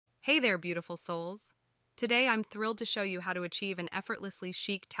Hey there, beautiful souls. Today I'm thrilled to show you how to achieve an effortlessly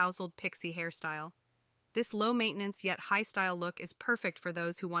chic tousled pixie hairstyle. This low-maintenance yet high-style look is perfect for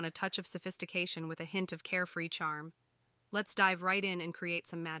those who want a touch of sophistication with a hint of carefree charm. Let's dive right in and create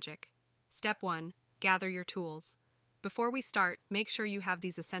some magic. Step 1. Gather your tools. Before we start, make sure you have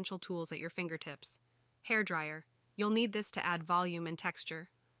these essential tools at your fingertips. Hairdryer. You'll need this to add volume and texture.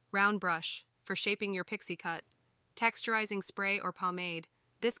 Round brush, for shaping your pixie cut. Texturizing spray or pomade.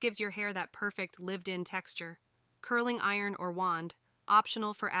 This gives your hair that perfect lived-in texture. Curling iron or wand,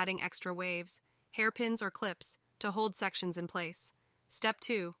 optional for adding extra waves. Hairpins or clips, to hold sections in place. Step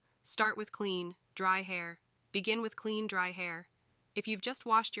 2. Start with clean, dry hair. Begin with clean, dry hair. If you've just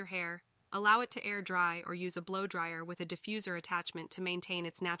washed your hair, allow it to air dry or use a blow dryer with a diffuser attachment to maintain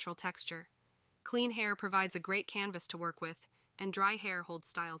its natural texture. Clean hair provides a great canvas to work with, and dry hair holds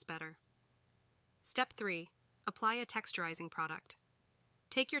styles better. Step 3. Apply a texturizing product.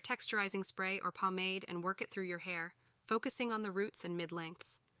 Take your texturizing spray or pomade and work it through your hair, focusing on the roots and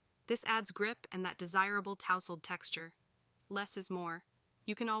mid-lengths. This adds grip and that desirable tousled texture. Less is more.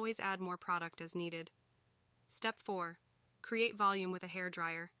 You can always add more product as needed. Step 4. Create volume with a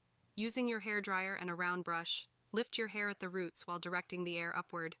hairdryer. Using your hairdryer and a round brush, lift your hair at the roots while directing the air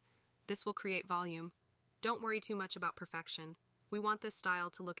upward. This will create volume. Don't worry too much about perfection. We want this style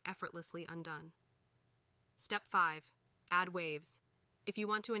to look effortlessly undone. Step 5. Add waves. If you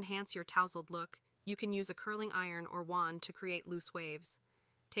want to enhance your tousled look, you can use a curling iron or wand to create loose waves.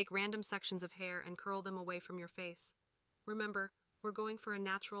 Take random sections of hair and curl them away from your face. Remember, we're going for a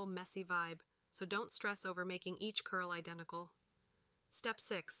natural, messy vibe, so don't stress over making each curl identical. Step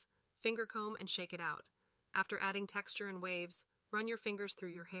 6. Finger comb and shake it out. After adding texture and waves, run your fingers through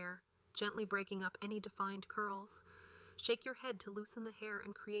your hair, gently breaking up any defined curls. Shake your head to loosen the hair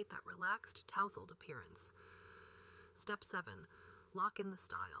and create that relaxed, tousled appearance. Step 7. Lock in the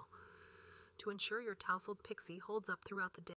style. To ensure your tousled pixie holds up throughout the day,